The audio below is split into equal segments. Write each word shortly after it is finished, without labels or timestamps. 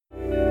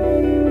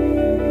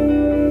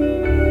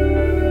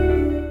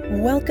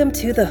Welcome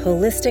to the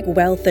Holistic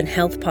Wealth and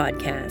Health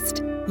Podcast.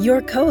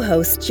 Your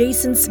co-hosts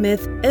Jason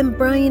Smith and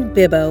Brian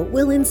Bibbo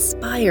will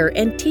inspire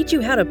and teach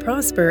you how to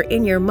prosper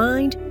in your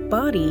mind,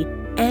 body,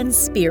 and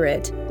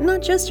spirit,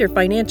 not just your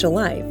financial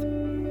life.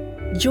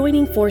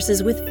 Joining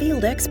forces with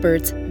field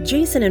experts,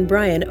 Jason and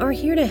Brian are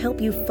here to help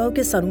you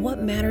focus on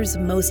what matters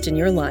most in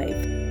your life,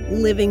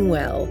 living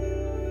well.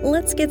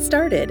 Let's get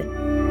started.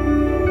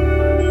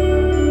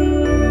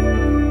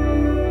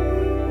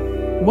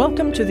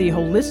 Welcome to the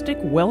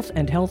Holistic Wealth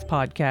and Health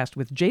Podcast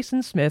with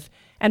Jason Smith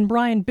and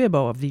Brian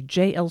Bibbo of the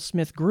J.L.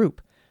 Smith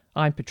Group.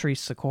 I'm Patrice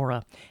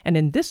Sikora, and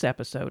in this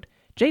episode,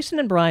 Jason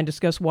and Brian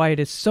discuss why it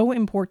is so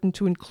important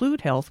to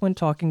include health when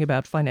talking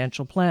about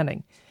financial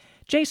planning.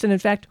 Jason, in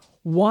fact,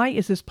 why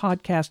is this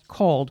podcast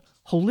called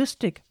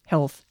Holistic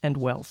Health and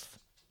Wealth?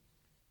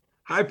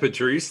 Hi,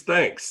 Patrice.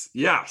 Thanks.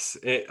 Yes,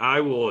 I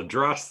will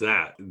address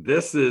that.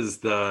 This is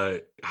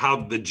the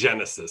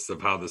genesis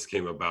of how this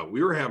came about.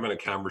 We were having a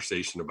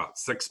conversation about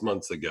 6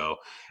 months ago.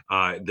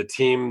 The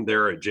team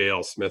there at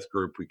JL Smith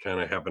Group, we kind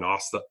of have an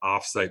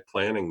offsite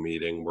planning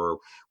meeting where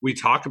we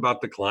talk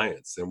about the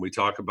clients and we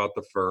talk about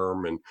the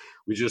firm and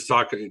we just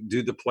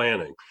do the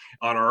planning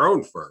on our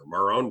own firm,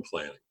 our own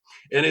planning.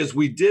 And as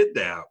we did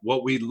that,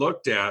 what we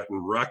looked at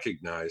and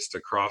recognized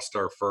across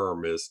our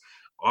firm is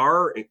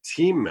our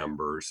team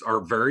members are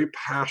very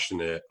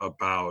passionate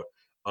about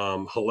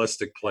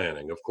holistic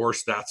planning. Of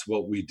course, that's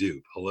what we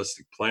do,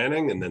 holistic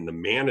planning, and then the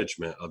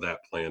management of that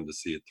plan to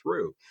see it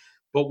through.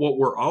 But what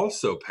we're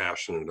also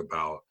passionate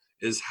about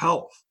is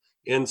health.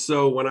 And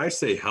so when I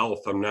say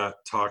health, I'm not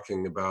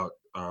talking about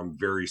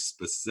very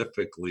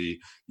specifically,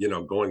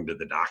 going to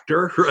the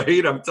doctor,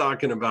 right? I'm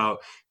talking about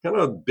kind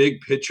of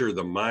big picture,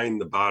 the mind,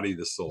 the body,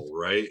 the soul,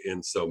 right?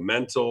 And so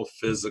mental,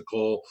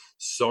 physical,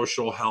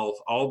 social health,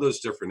 all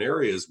those different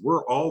areas,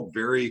 we're all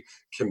very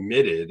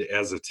committed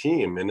as a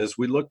team. And as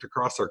we looked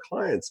across our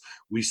clients,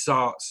 we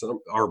saw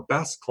our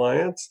best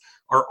clients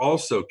are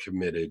also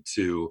committed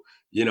to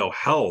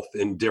health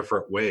in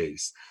different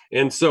ways.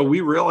 And so we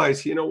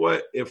realized,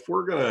 if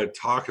we're going to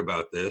talk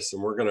about this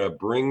and we're going to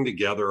bring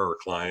together our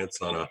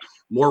clients on a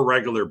more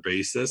regular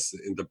basis,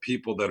 and the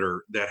people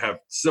that have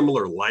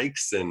similar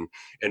likes and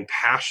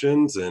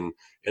passions and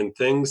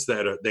things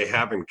that they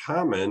have in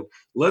common,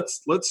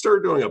 let's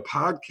start doing a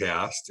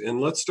podcast and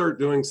let's start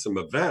doing some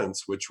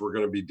events, which we're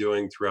going to be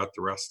doing throughout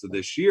the rest of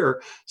this year,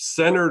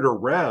 centered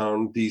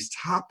around these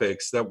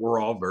topics that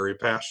we're all very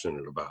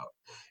passionate about.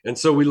 And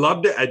so we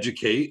love to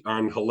educate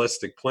on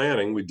holistic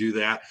planning. We do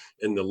that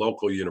in the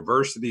local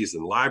universities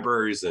and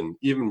libraries and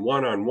even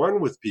one-on-one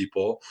with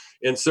people.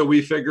 And so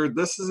we figured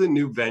this is a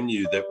new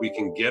venue that we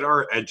can get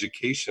our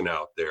education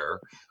out there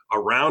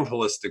around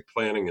holistic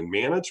planning and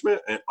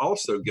management, and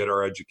also get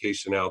our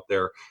education out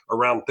there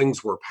around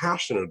things we're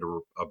passionate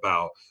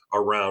about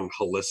around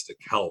holistic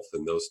health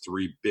in those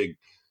three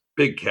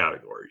big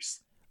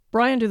categories.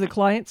 Brian, do the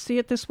clients see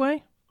it this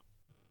way?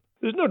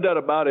 There's no doubt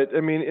about it. I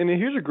mean, and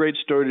here's a great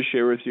story to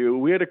share with you.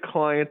 We had a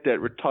client that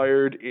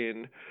retired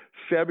in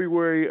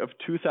February of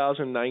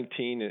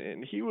 2019,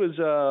 and he was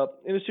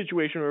in a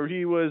situation where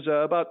he was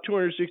about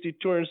 260,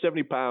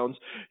 270 pounds,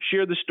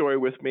 shared the story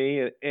with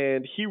me,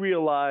 and he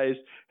realized,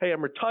 hey,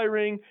 I'm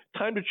retiring,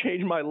 time to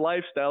change my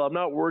lifestyle. I'm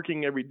not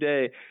working every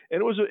day.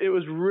 And it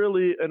was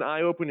really an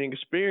eye-opening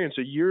experience.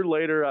 A year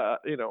later,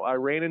 I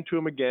ran into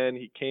him again.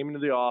 He came into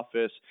the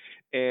office,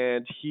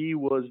 and he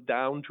was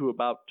down to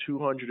about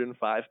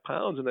 205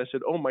 pounds. And I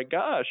said, oh my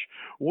gosh,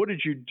 what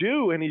did you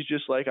do? And he's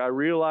just like, I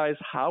realized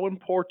how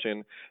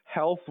important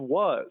health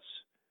was.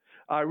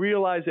 I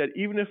realized that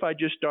even if I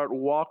just start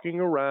walking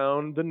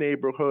around the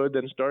neighborhood,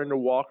 then starting to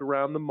walk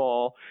around the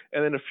mall,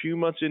 and then a few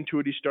months into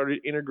it, he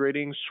started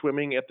integrating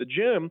swimming at the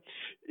gym,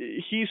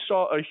 he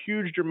saw a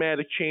huge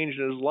dramatic change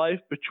in his life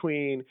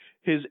between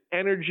his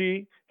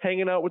energy,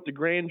 hanging out with the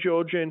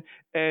grandchildren,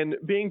 and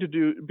being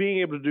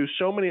able to do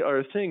so many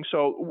other things.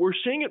 So we're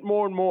seeing it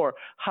more and more,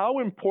 how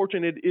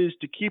important it is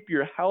to keep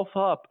your health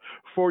up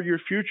for your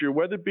future,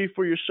 whether it be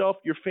for yourself,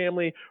 your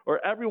family,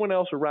 or everyone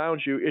else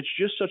around you. It's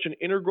just such an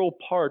integral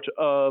part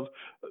of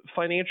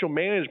financial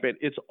management.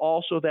 It's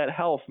also that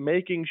health,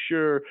 making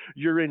sure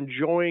you're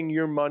enjoying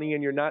your money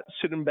and you're not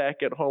sitting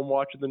back at home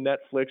watching the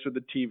Netflix or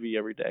the TV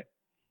every day.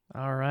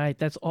 All right.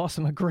 That's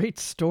awesome. A great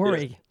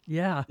story.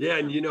 Yeah. Yeah.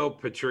 And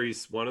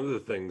Patrice, one of the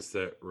things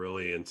that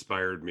really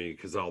inspired me,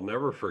 because I'll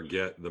never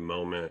forget the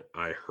moment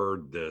I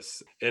heard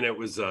this, and it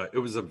was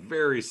a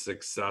very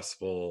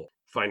successful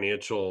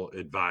financial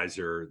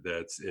advisor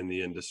that's in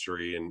the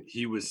industry, and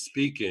he was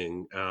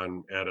speaking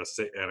at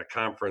a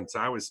conference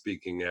I was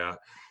speaking at,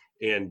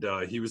 and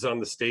he was on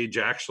the stage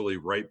actually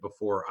right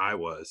before I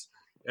was,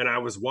 and I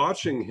was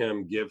watching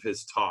him give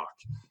his talk.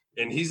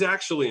 And he's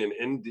actually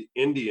an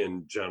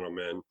Indian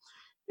gentleman.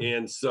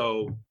 And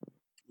so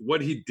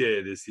what he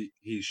did is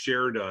he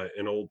shared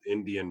an old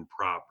Indian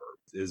proverb,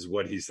 is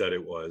what he said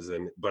it was.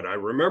 But I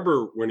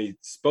remember when he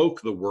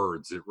spoke the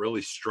words, it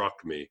really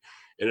struck me.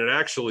 And it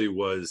actually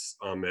was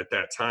at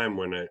that time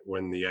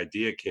when the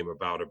idea came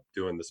about of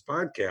doing this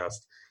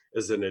podcast.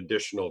 as an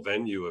additional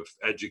venue of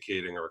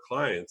educating our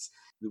clients.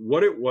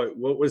 What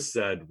was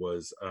said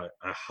was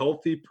a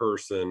healthy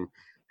person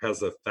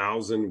has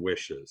 1,000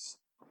 wishes,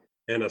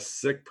 and a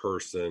sick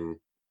person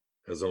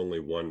has only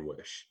one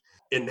wish.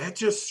 And that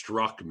just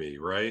struck me,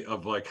 right?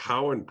 Of like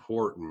how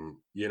important,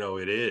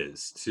 it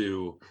is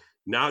to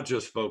not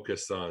just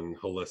focus on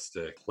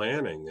holistic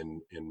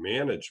planning and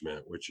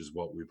management, which is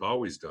what we've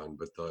always done,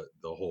 but the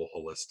whole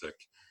holistic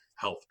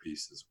health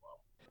piece as well.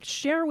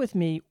 Share with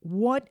me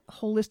what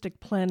holistic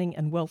planning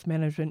and wealth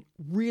management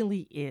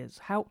really is.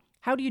 How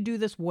do you do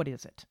this? What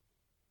is it?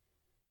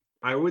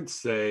 I would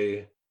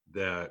say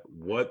that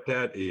what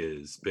that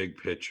is, big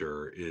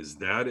picture,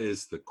 that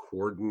is the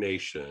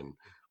coordination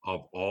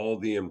of all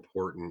the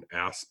important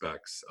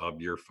aspects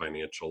of your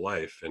financial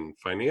life. And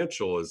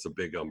financial is a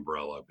big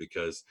umbrella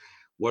because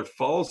what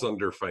falls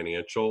under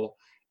financial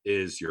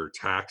is your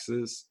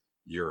taxes,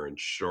 your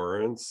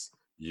insurance,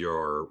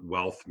 your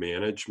wealth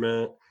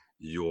management,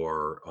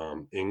 your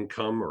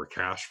income or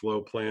cash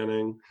flow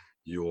planning,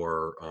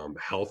 your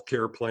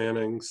healthcare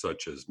planning,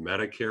 such as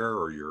Medicare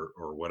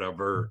or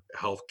whatever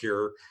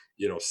healthcare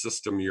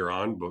system you're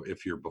on, but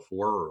if you're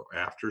before or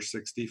after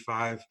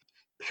 65,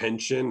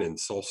 pension and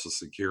social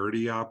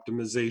security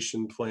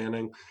optimization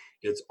planning.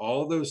 It's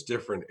all those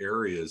different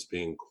areas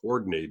being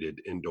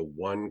coordinated into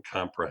one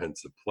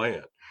comprehensive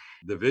plan.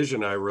 The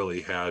vision I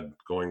really had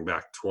going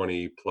back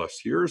 20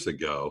 plus years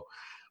ago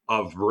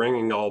of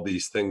bringing all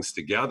these things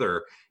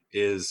together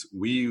is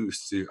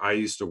I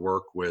used to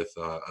work with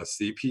a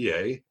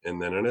CPA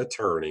and then an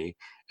attorney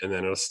and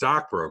then a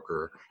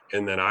stockbroker,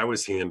 and then I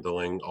was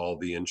handling all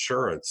the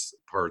insurance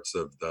parts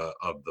of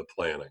the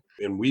planning.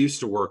 And we used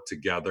to work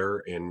together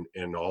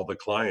in all the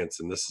clients,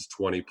 and this is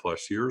 20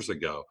 plus years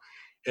ago.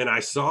 And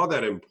I saw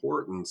that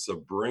importance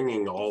of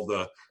bringing all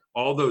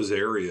those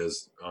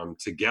areas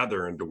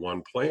together into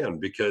one plan,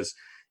 because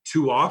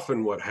too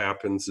often what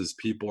happens is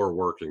people are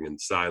working in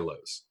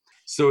silos.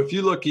 So if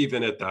you look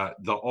even at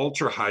the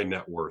ultra high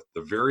net worth,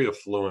 the very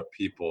affluent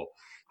people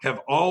have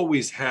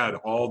always had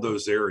all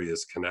those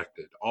areas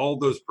connected, all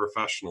those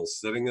professionals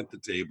sitting at the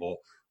table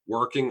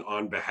working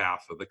on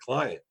behalf of the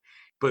client.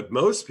 But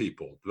most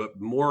people,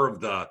 more of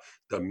the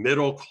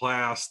middle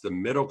class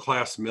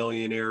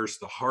millionaires,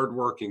 the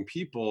hardworking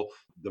people,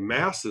 the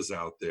masses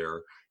out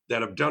there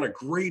that have done a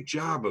great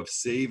job of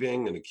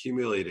saving and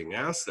accumulating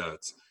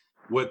assets,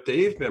 what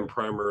they've been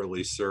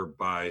primarily served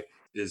by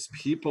is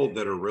people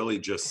that are really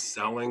just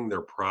selling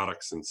their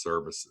products and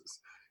services.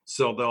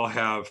 So they'll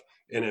have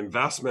an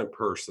investment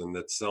person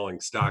that's selling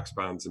stocks,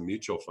 bonds, and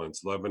mutual funds.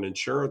 They'll have an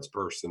insurance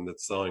person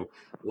that's selling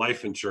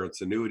life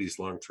insurance, annuities,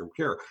 long-term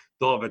care.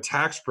 They'll have a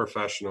tax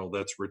professional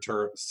that's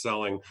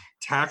selling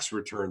tax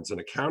returns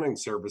and accounting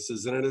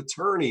services, and an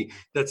attorney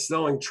that's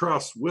selling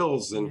trusts,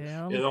 wills, and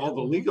all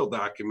the legal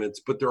documents,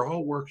 but they're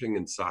all working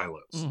in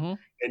silos. Mm-hmm.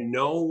 And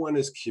no one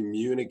is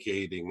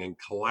communicating and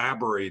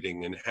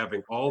collaborating and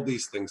having all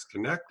these things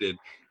connected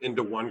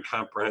into one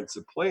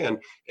comprehensive plan.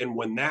 And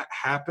when that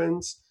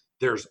happens,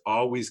 there's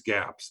always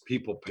gaps.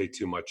 People pay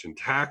too much in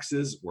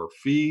taxes or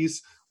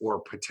fees, or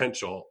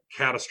potential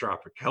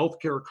catastrophic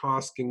healthcare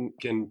costs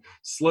can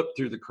slip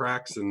through the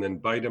cracks and then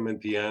bite them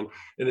at the end.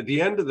 And at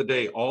the end of the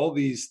day, all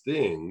these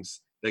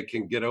things that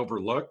can get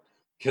overlooked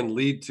can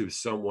lead to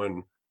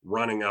someone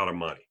running out of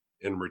money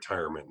in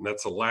retirement. And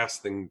that's the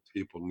last thing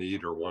people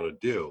need or want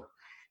to do.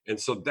 And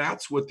so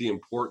that's what the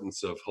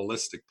importance of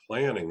holistic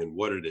planning and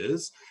what it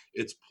is.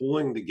 It's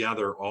pulling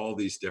together all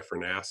these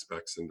different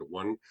aspects into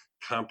one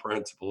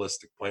comprehensive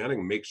holistic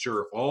planning, make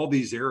sure all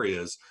these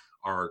areas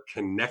are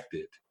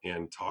connected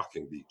and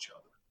talking to each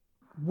other.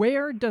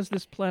 Where does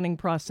this planning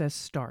process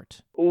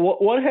start?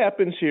 What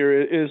happens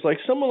here is like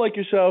someone like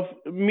yourself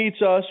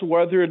meets us,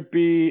 whether it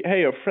be,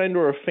 hey, a friend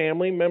or a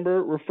family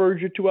member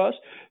refers you to us.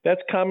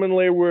 That's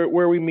commonly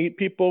where we meet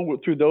people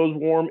through those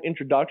warm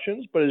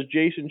introductions. But as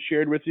Jason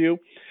shared with you,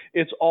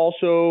 it's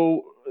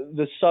also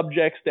the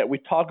subjects that we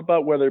talk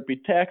about, whether it be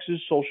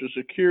taxes, Social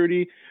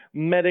Security,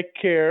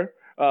 Medicare,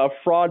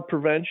 fraud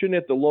prevention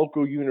at the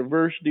local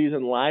universities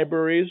and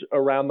libraries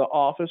around the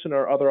office and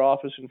our other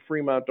office in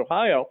Fremont,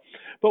 Ohio.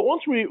 But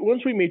once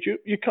we meet you,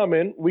 you come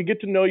in, we get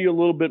to know you a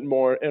little bit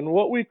more, and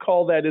what we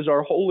call that is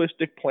our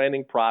holistic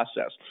planning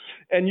process.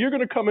 And you're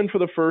going to come in for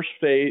the first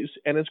phase,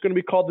 and it's going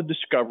to be called the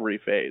discovery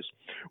phase,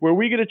 where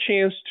we get a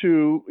chance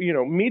to,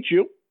 meet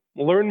you,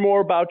 learn more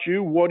about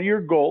you, what are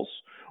your goals,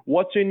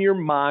 what's in your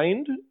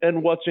mind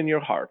and what's in your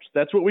heart.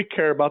 That's what we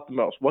care about the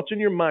most. What's in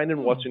your mind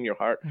and what's in your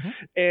heart. Mm-hmm.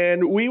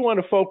 And we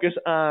want to focus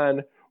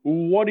on,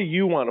 what do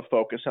you want to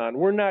focus on?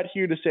 We're not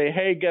here to say,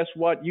 hey, guess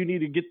what? You need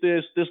to get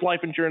this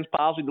life insurance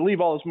policy to leave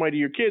all this money to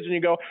your kids. And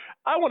you go,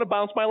 I want to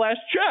bounce my last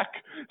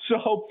check.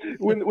 So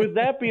with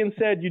that being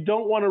said, you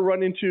don't want to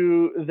run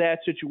into that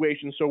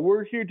situation. So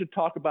we're here to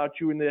talk about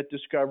you in that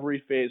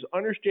discovery phase,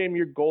 understand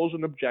your goals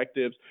and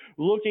objectives,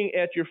 looking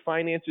at your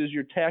finances,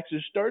 your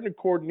taxes, starting to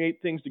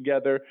coordinate things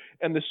together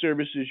and the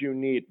services you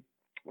need.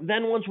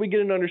 Then once we get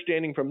an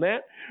understanding from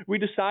that, we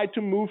decide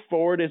to move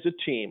forward as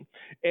a team.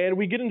 And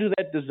we get into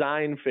that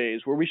design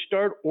phase where we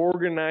start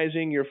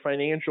organizing your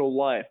financial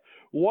life.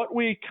 what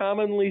we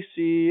commonly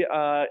see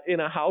in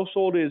a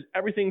household is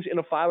everything's in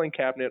a filing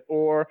cabinet,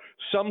 or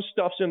some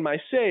stuff's in my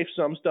safe,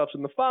 some stuff's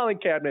in the filing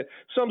cabinet,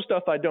 some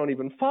stuff I don't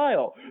even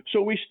file.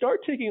 So we start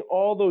taking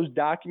all those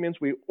documents,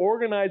 we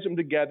organize them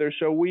together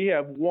so we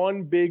have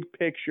one big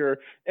picture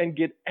and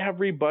get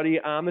everybody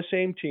on the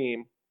same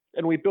team.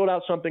 And we build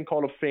out something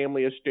called a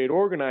family estate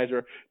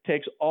organizer,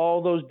 takes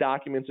all those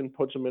documents and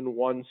puts them in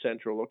one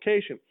central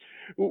location.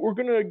 We're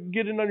going to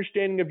get an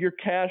understanding of your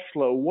cash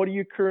flow. What do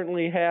you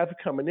currently have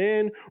coming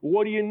in?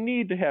 What do you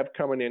need to have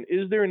coming in?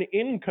 Is there an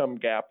income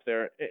gap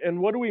there?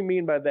 And what do we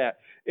mean by that?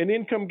 An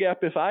income gap,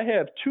 if I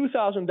have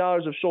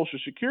 $2,000 of Social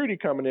Security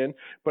coming in,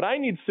 but I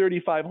need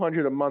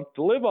 $3,500 a month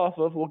to live off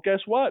of, well, guess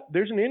what?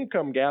 There's an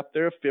income gap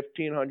there of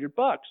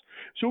 $1,500.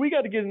 So we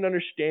got to get an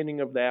understanding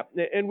of that.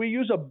 And we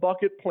use a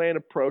bucket plan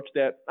approach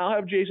that I'll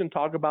have Jason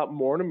talk about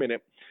more in a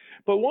minute.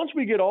 But once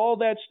we get all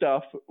that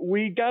stuff,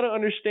 we got to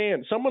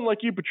understand. Someone like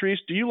you, Patrice,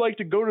 do you like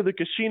to go to the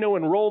casino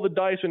and roll the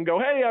dice and go,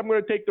 hey, I'm going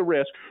to take the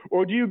risk?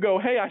 Or do you go,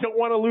 hey, I don't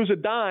want to lose a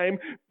dime,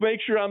 make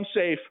sure I'm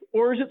safe?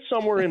 Or is it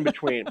somewhere in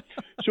between?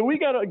 So we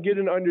got to get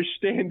an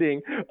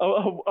understanding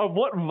of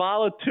what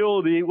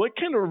volatility, what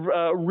kind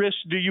of risk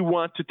do you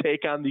want to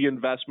take on the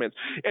investments?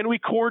 And we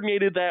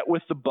coordinated that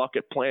with the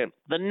bucket plan.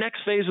 The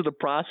next phase of the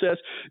process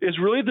is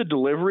really the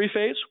delivery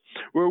phase,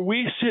 where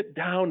we sit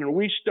down and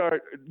we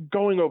start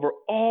going over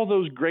all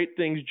those great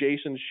things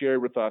Jason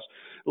shared with us,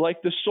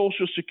 like the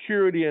Social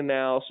Security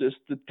analysis,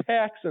 the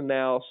tax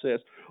analysis,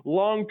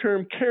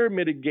 long-term care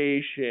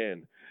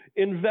mitigation,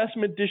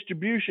 investment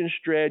distribution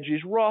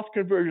strategies, Roth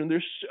conversion.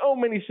 There's so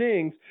many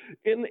things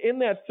in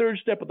that third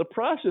step of the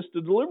process,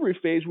 the delivery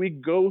phase, we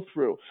go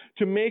through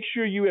to make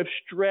sure you have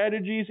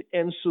strategies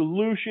and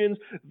solutions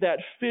that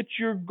fit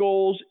your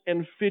goals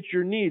and fit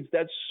your needs.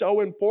 That's so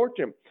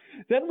important.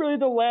 Then really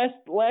the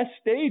last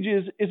stage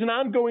is an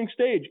ongoing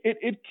stage.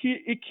 It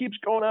keeps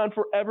going on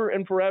forever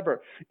and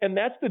forever. And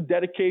that's the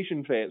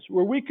dedication phase,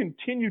 where we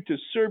continue to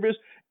service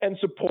and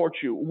support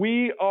you.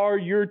 We are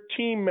your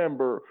team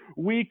member.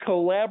 We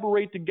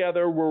collaborate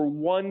together. We're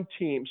one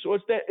team. So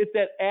it's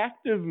that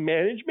active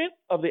management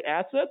of the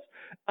assets,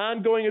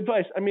 ongoing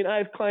advice. I mean, I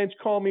have clients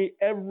call me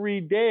every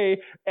day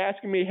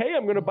asking me, hey,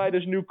 I'm going to buy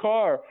this new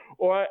car.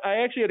 Or I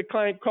actually had a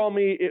client call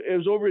me, it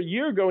was over a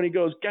year ago, and he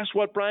goes, guess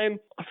what, Brian?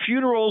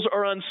 Funerals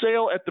are on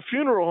sale at the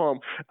funeral home.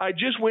 I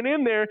just went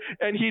in there,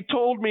 and he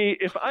told me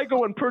if I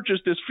go and purchase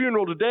this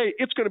funeral today,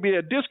 it's going to be at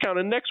a discount,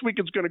 and next week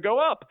it's going to go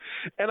up.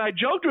 And I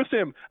joked with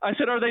him. I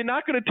said, are they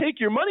not going to take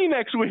your money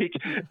next week?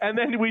 And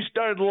then we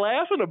started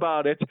laughing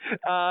about it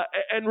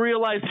and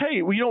realized,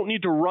 hey, we don't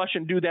need to rush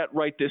and do that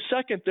right this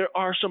second. There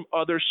are some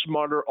other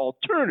smarter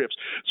alternatives.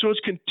 So it's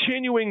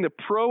continuing the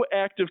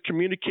proactive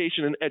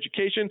communication and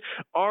education,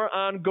 our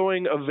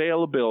ongoing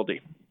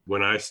availability.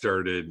 When I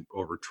started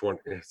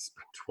it's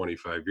been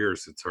 25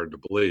 years, it's hard to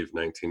believe,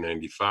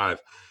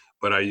 1995,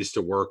 but I used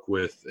to work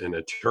with an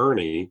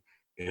attorney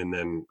and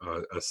then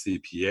a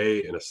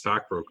CPA and a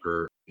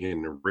stockbroker.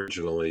 And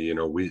originally,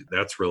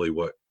 that's really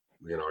what,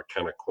 I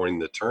kind of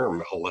coined the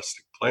term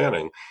holistic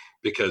planning,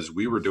 because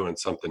we were doing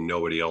something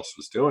nobody else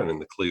was doing in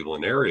the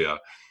Cleveland area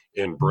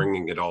and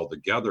bringing it all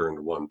together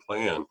into one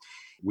plan.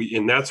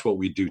 And that's what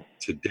we do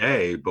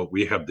today, but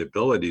we have the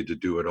ability to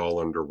do it all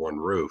under one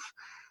roof.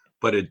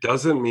 But it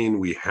doesn't mean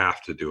we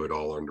have to do it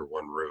all under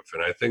one roof.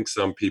 And I think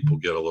some people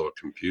get a little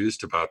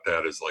confused about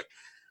that, is like,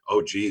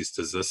 oh, geez,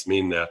 does this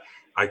mean that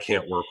I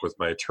can't work with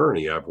my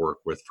attorney I've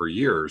worked with for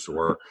years,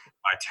 or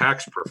my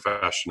tax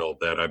professional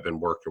that I've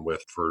been working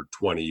with for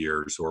 20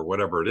 years, or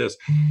whatever it is?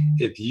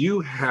 If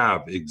you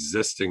have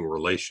existing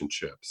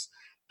relationships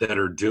that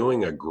are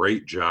doing a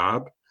great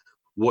job,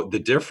 what the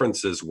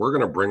difference is, we're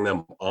going to bring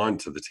them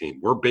onto the team.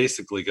 We're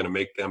basically going to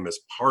make them as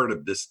part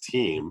of this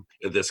team,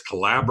 this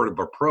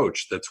collaborative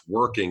approach that's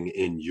working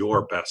in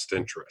your best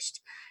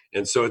interest.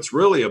 And so it's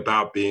really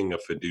about being a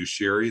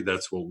fiduciary.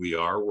 That's what we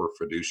are. We're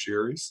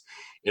fiduciaries.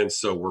 And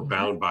so we're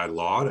bound by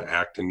law to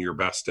act in your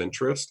best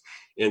interest.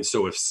 And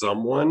so if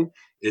someone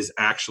is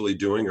actually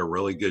doing a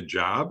really good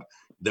job,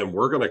 then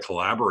we're going to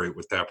collaborate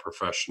with that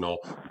professional.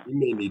 We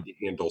may need to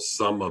handle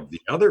some of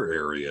the other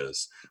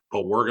areas,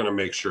 but we're going to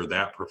make sure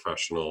that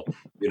professional,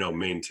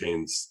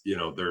 maintains,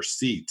 their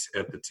seat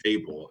at the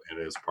table and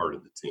is part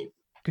of the team.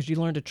 Because you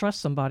learn to trust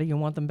somebody, you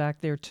want them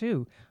back there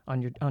too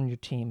on your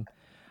team.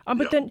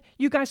 But then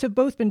you guys have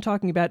both been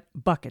talking about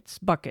buckets.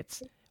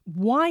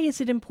 Why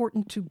is it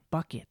important to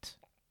bucket?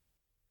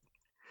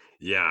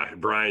 Yeah,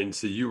 Brian,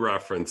 so you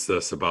referenced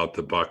this about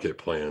the bucket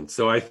plan.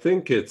 So I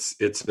think it's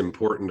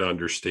important to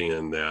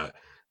understand that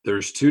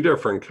there's two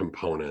different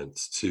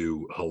components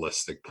to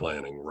holistic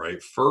planning,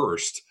 right?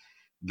 First,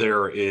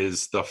 there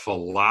is the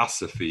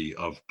philosophy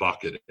of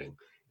bucketing.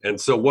 And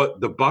so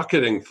what the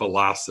bucketing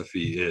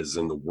philosophy is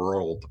in the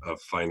world of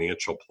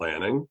financial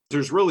planning,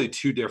 there's really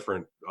two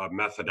different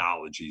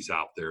methodologies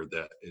out there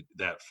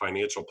that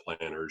financial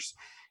planners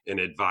and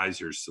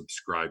advisors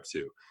subscribe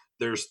to.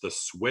 There's the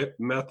SWIP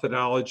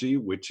methodology,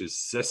 which is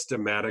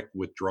systematic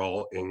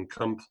withdrawal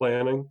income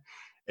planning.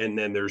 And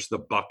then there's the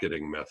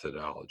bucketing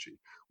methodology,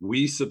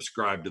 we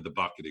subscribe to the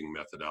bucketing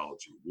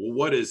methodology. Well,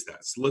 what is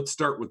that? So let's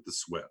start with the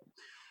SWIP.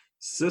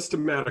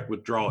 Systematic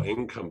withdrawal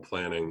income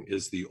planning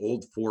is the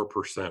old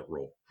 4%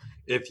 rule.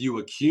 If you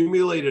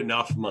accumulate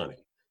enough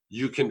money,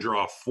 you can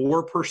draw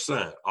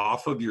 4%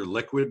 off of your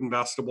liquid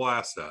investable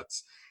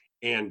assets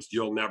and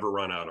you'll never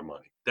run out of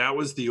money. That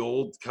was the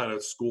old kind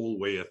of school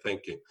way of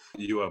thinking.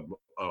 You have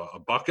a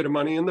bucket of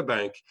money in the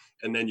bank,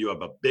 and then you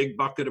have a big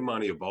bucket of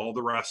money of all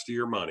the rest of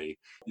your money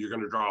you're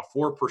going to draw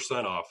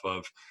 4% off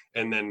of,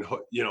 and then,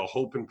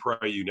 hope and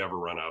pray you never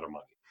run out of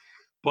money.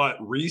 But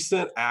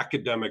recent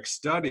academic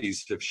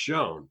studies have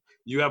shown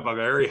you have a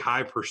very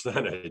high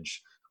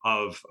percentage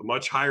of,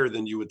 much higher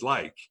than you would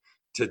like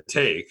to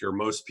take, or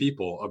most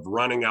people, of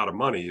running out of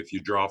money if you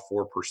draw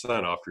 4%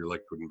 off your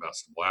liquid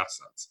investable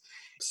assets.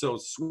 So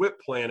SWIP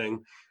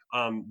planning,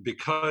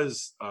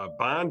 because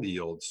bond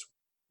yields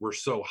were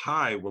so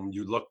high when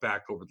you look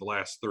back over the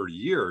last 30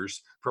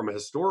 years from a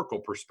historical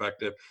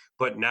perspective,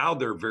 but now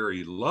they're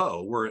very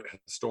low. We're at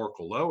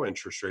historical low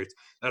interest rates.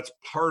 That's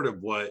part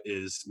of what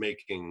is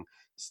making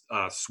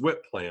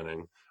SWIP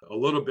planning a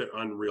little bit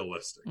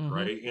unrealistic,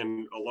 right?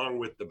 And along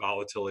with the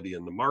volatility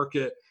in the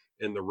market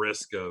and the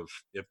risk of,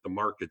 if the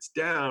market's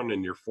down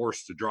and you're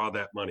forced to draw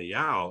that money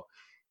out,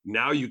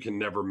 now you can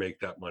never make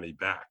that money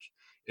back.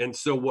 And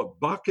so what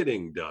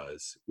bucketing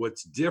does,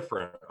 what's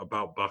different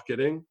about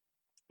bucketing,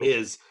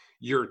 is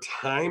you're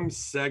time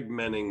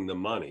segmenting the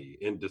money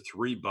into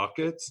 3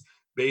 buckets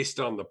based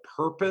on the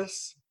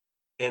purpose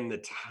and the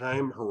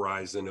time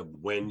horizon of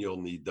when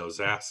you'll need those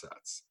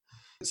assets.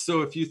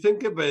 So if you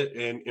think of it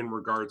in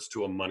regards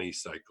to a money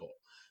cycle,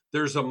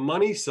 there's a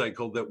money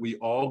cycle that we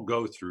all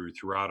go through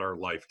throughout our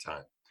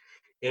lifetime.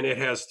 And it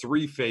has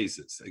 3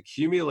 phases: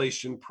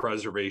 accumulation,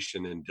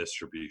 preservation, and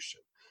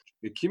distribution.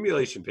 The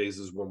accumulation phase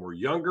is when we're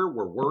younger,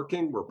 we're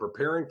working, we're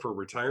preparing for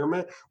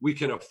retirement. We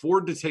can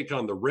afford to take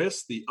on the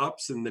risks, the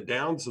ups and the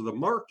downs of the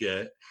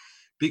market,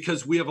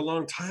 because we have a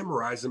long time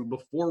horizon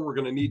before we're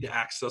going to need to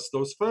access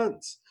those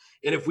funds.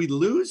 And if we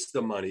lose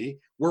the money,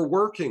 we're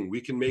working,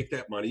 we can make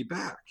that money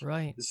back.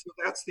 Right. So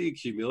that's the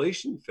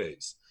accumulation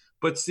phase.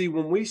 But see,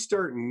 when we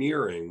start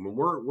nearing, when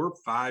we're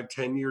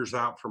 5-10 years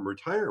out from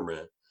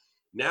retirement,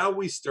 now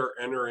we start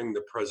entering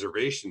the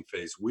preservation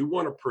phase. We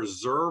want to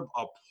preserve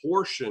a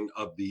portion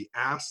of the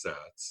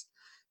assets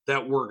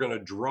that we're going to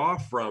draw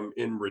from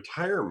in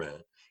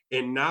retirement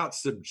and not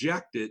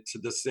subject it to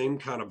the same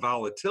kind of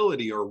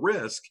volatility or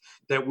risk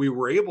that we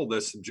were able to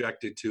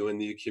subject it to in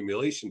the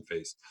accumulation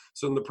phase.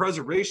 So in the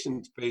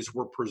preservation phase,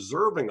 we're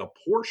preserving a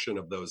portion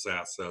of those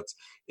assets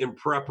in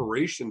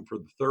preparation for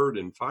the third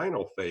and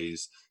final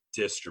phase,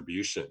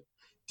 distribution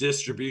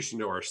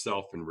to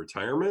ourselves in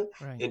retirement,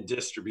 right, and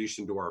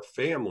distribution to our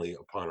family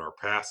upon our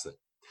passing.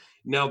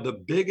 Now, the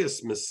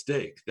biggest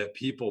mistake that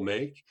people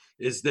make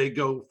is they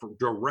go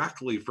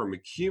directly from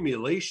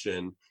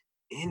accumulation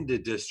into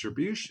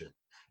distribution,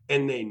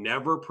 and they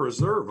never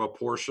preserve a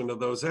portion of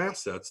those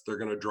assets they're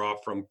going to draw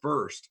from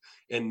first.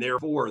 And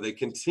therefore, they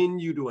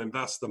continue to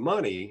invest the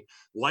money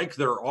like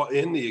they're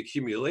in the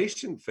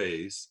accumulation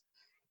phase,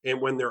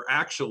 and when they're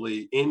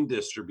actually in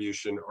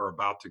distribution or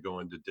about to go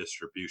into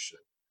distribution.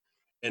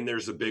 And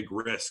there's a big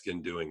risk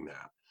in doing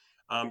that.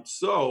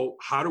 So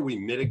how do we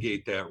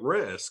mitigate that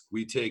risk?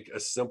 We take a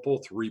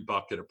simple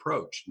 3-bucket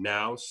approach: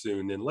 now,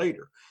 soon, and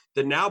later.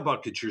 The now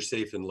bucket, you're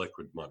safe in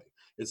liquid money.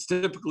 It's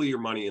typically your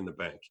money in the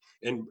bank.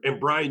 And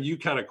Brian, you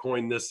kind of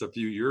coined this a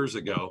few years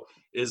ago,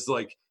 is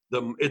like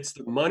it's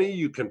the money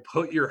you can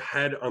put your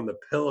head on the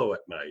pillow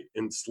at night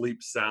and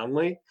sleep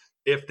soundly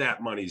if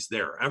that money's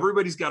there.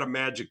 Everybody's got a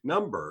magic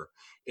number.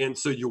 And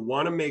so you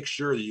want to make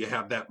sure that you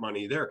have that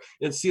money there.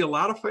 And see, a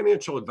lot of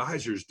financial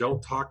advisors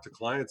don't talk to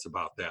clients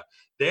about that.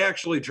 They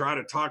actually try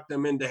to talk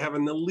them into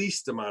having the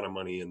least amount of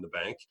money in the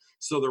bank,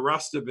 so the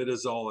rest of it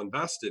is all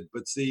invested.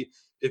 But see,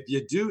 if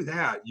you do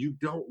that, you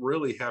don't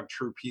really have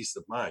true peace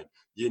of mind.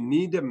 You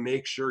need to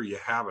make sure you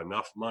have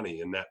enough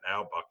money in that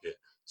now bucket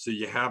so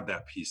you have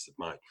that peace of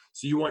mind.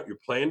 So you want your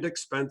planned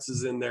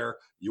expenses in there,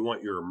 you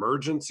want your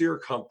emergency or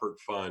comfort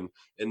fund,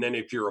 and then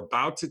if you're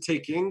about to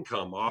take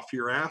income off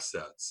your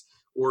assets,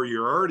 or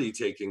you're already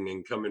taking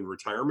income in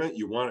retirement,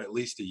 you want at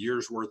least a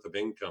year's worth of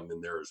income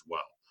in there as well.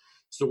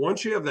 So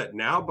once you have that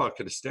now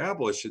bucket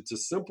established, it's a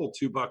simple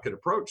 2-bucket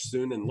approach: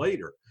 soon and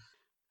later.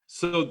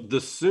 So the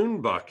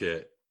soon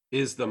bucket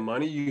is the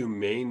money you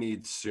may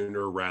need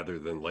sooner rather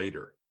than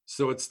later.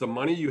 So it's the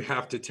money you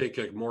have to take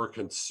a more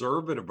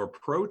conservative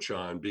approach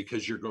on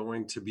because you're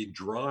going to be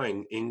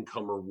drawing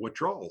income or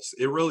withdrawals.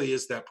 It really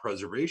is that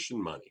preservation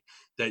money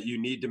that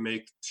you need to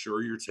make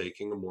sure you're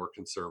taking a more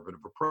conservative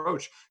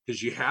approach,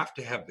 because you have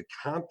to have the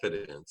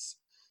confidence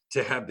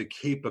to have the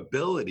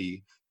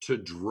capability to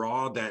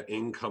draw that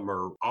income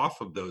or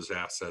off of those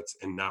assets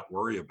and not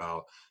worry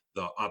about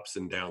the ups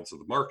and downs of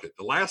the market.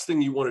 The last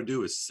thing you want to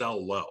do is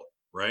sell low,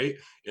 right?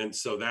 And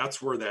so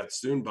that's where that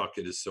soon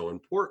bucket is so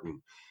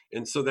important.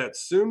 And so that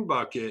soon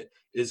bucket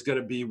is going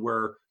to be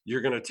where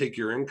you're going to take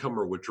your income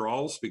or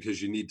withdrawals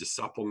because you need to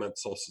supplement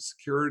Social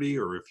Security,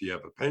 or if you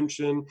have a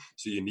pension,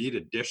 so you need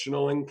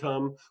additional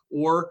income.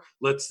 Or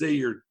let's say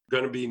you're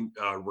going to be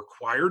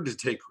required to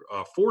take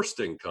forced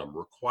income,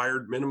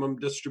 required minimum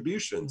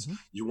distributions.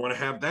 You want to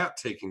have that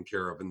taken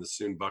care of in the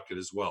soon bucket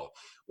as well.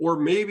 Or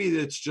maybe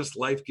it's just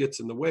life gets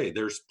in the way.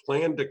 There's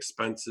planned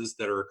expenses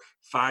that are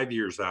 5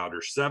 years out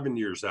or 7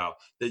 years out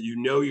that you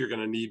know you're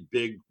going to need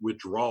big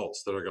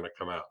withdrawals that are going to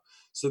come out.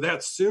 So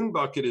that soon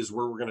bucket is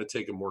where we're going to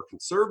take a more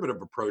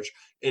conservative approach.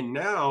 And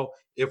now,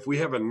 if we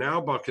have a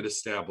now bucket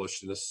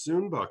established and a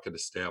soon bucket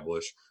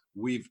established,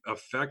 we've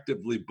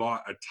effectively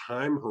bought a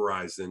time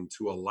horizon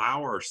to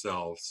allow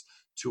ourselves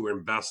to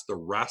invest the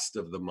rest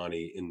of the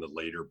money in the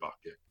later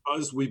bucket.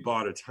 Because we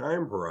bought a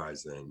time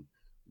horizon,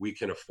 we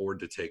can afford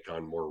to take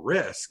on more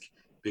risk,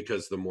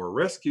 because the more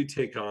risk you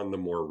take on, the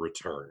more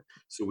return.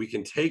 So we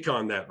can take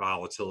on that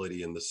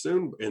volatility in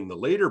the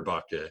later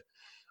bucket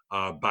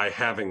by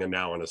having a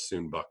now and a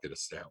soon bucket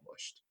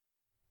established.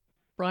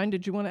 Brian,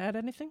 did you want to add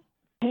anything?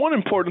 One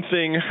important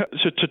thing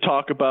to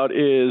talk about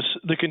is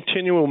the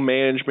continual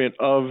management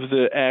of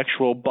the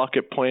actual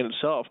bucket plan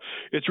itself.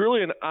 It's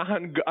really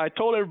I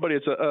told everybody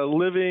it's a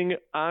living,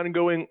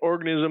 ongoing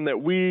organism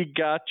that we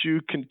got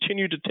to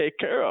continue to take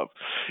care of.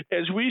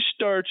 As we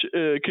start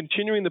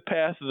continuing the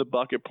path of the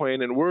bucket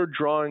plan and we're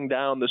drawing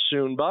down the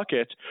soon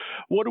bucket,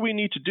 what do we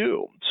need to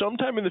do?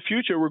 Sometime in the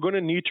future, we're going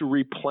to need to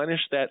replenish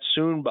that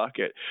soon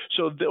bucket.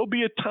 So there'll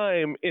be a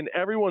time in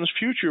everyone's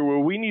future where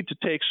we need to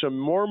take some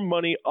more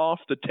money off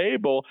the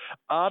table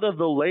out of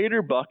the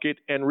later bucket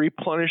and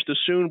replenish the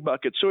soon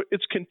bucket. So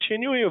it's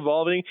continually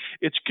evolving.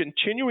 It's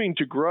continuing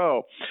to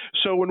grow.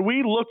 So when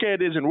we look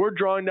at it and we're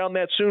drawing down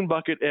that soon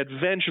bucket,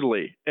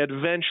 eventually,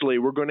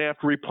 we're going to have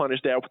to replenish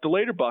that with the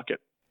later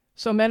bucket.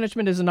 So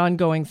management is an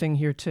ongoing thing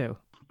here too.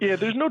 Yeah,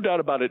 there's no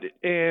doubt about it.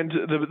 And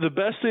the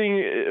best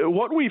thing,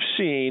 what we've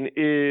seen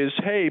is,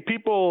 hey,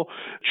 people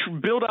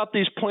build out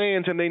these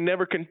plans and they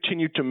never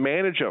continue to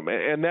manage them.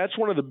 And that's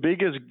one of the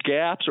biggest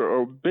gaps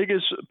or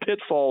biggest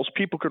pitfalls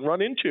people can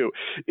run into,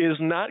 is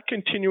not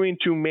continuing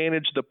to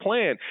manage the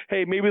plan.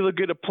 Hey, maybe they'll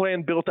get a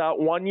plan built out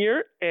 1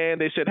 year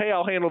and they said, hey,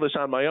 I'll handle this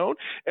on my own.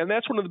 And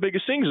that's one of the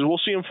biggest things, is we'll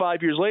see them 5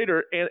 years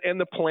later and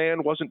the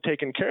plan wasn't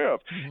taken care of.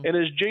 Mm-hmm. And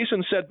as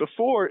Jason said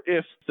before,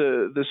 if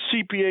the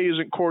CPA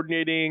isn't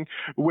coordinating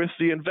with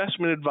the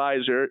investment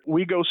advisor,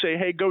 we go say,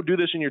 hey, go do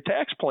this in your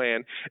tax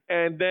plan.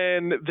 And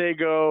then they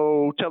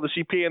go tell the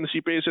CPA, and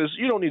the CPA says,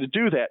 you don't need to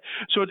do that.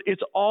 So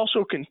it's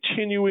also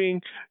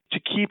continuing to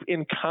keep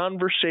in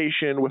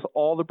conversation with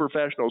all the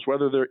professionals,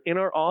 whether they're in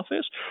our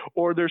office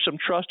or there's some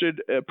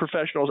trusted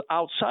professionals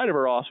outside of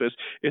our office.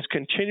 Is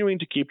continuing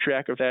to keep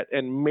track of that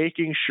and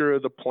making sure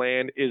the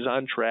plan is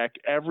on track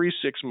every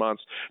 6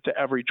 months to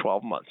every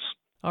 12 months.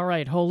 All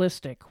right,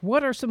 holistic.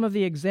 What are some of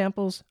the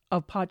examples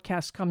of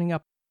podcasts coming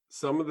up?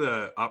 Some of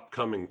the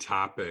upcoming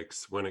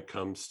topics when it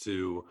comes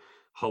to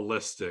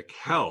holistic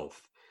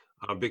health,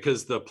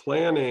 because the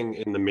planning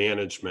and the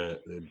management,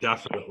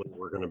 definitely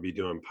we're going to be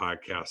doing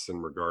podcasts in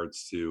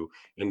regards to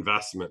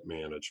investment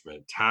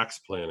management, tax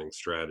planning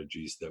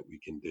strategies that we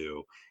can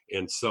do,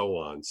 and so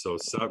on. So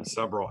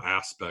several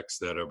aspects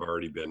that have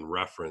already been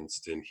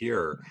referenced in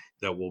here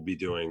that we'll be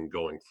doing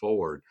going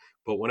forward.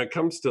 But when it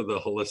comes to the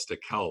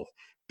holistic health,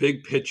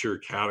 big picture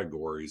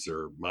categories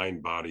are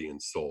mind, body,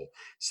 and soul.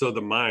 So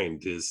the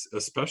mind is,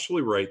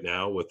 especially right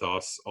now with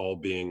us all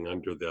being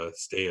under the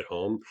stay at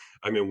home,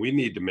 I mean, we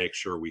need to make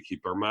sure we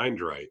keep our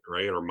mind right?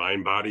 Our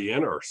mind, body,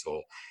 and our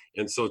soul.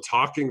 And so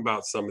talking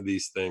about some of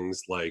these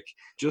things, like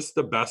just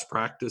the best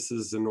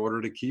practices in order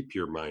to keep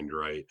your mind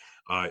right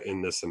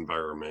in this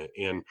environment,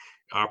 and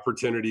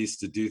opportunities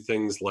to do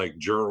things like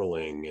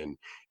journaling and,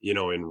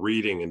 and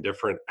reading and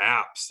different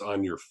apps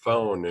on your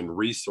phone and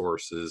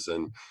resources,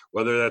 and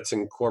whether that's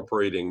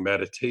incorporating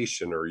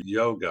meditation or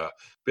yoga,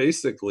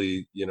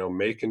 basically,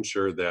 making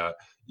sure that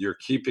you're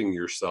keeping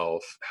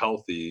yourself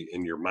healthy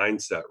and your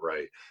mindset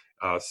right.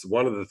 So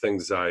one of the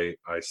things I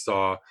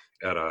saw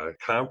at a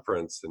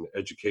conference, an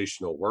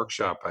educational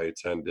workshop I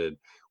attended,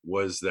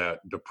 was that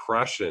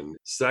depression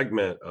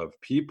segment of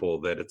people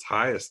that it's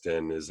highest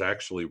in is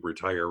actually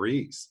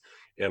retirees.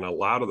 And a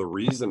lot of the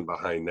reason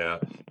behind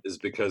that is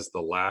because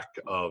the lack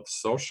of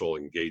social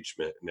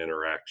engagement and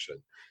interaction.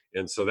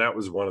 And so that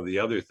was one of the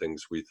other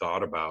things we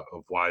thought about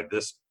of why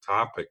this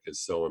topic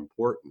is so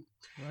important.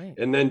 Right.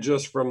 And then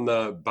just from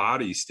the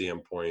body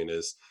standpoint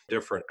is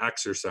different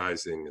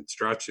exercising and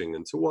stretching.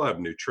 And so we'll have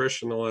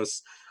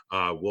nutritionalists,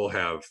 we'll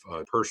have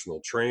a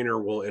personal trainer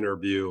we'll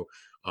interview,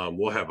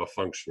 we'll have a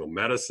functional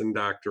medicine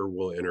doctor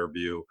we'll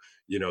interview,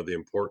 the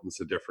importance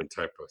of different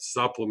type of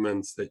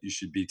supplements that you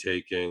should be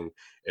taking,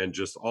 and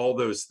just all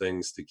those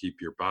things to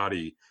keep your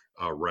body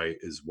right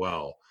as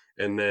well.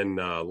 And then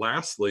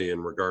lastly,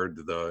 in regard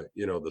to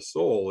the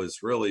soul,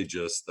 is really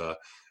just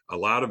a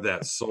lot of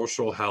that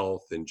social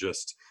health, and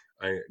just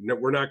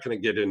we're not going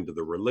to get into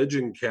the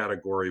religion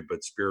category,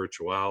 but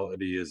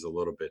spirituality is a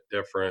little bit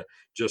different.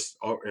 Just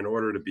in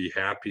order to be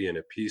happy and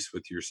at peace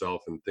with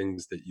yourself, and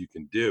things that you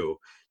can do,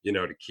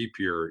 to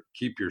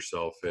keep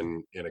yourself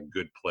in a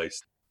good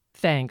place.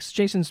 Thanks,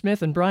 Jason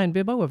Smith and Brian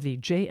Bibbo of the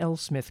J.L.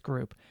 Smith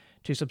Group.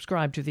 To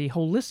subscribe to the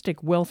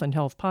Holistic Wealth and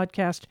Health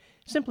podcast,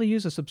 simply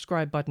use the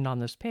subscribe button on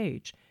this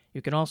page.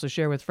 You can also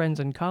share with friends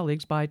and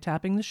colleagues by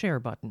tapping the share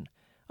button.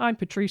 I'm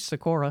Patrice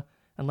Sikora,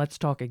 and let's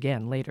talk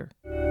again later.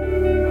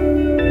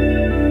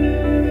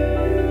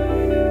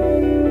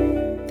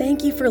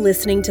 Thank you for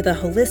listening to the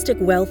Holistic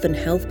Wealth and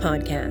Health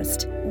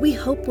podcast. We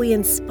hope we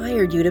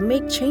inspired you to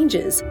make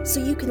changes so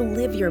you can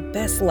live your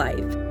best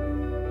life.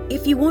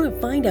 If you want to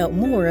find out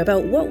more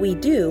about what we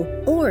do,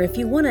 or if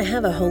you want to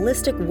have a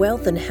holistic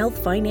wealth and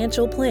health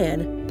financial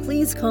plan,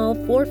 please call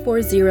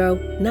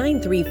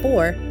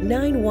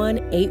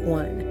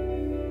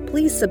 440-934-9181.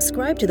 Please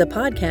subscribe to the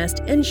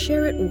podcast and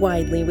share it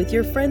widely with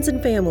your friends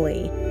and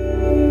family.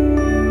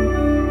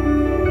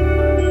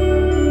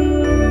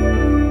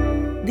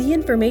 The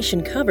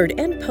information covered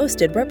and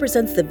posted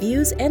represents the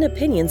views and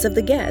opinions of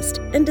the guest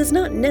and does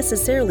not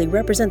necessarily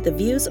represent the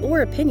views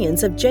or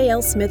opinions of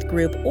J.L. Smith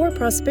Group or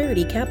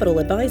Prosperity Capital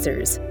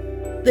Advisors.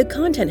 The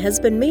content has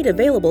been made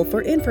available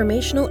for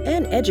informational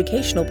and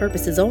educational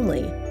purposes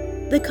only.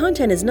 The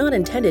content is not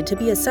intended to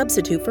be a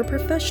substitute for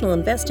professional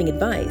investing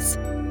advice.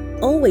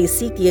 Always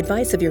seek the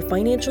advice of your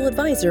financial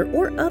advisor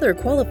or other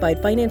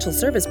qualified financial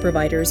service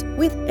providers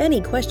with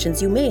any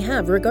questions you may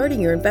have regarding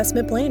your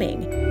investment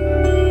planning.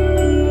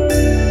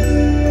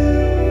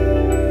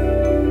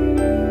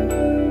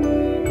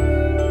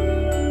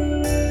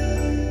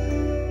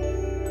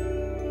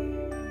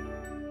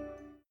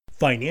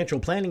 Financial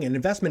planning and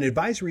investment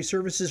advisory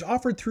services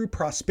offered through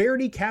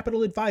Prosperity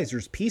Capital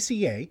Advisors,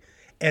 PCA,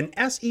 an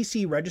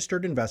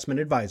SEC-registered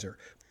investment advisor.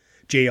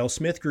 J.L.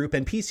 Smith Group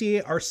and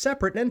PCA are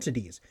separate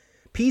entities.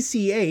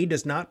 PCA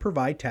does not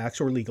provide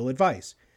tax or legal advice.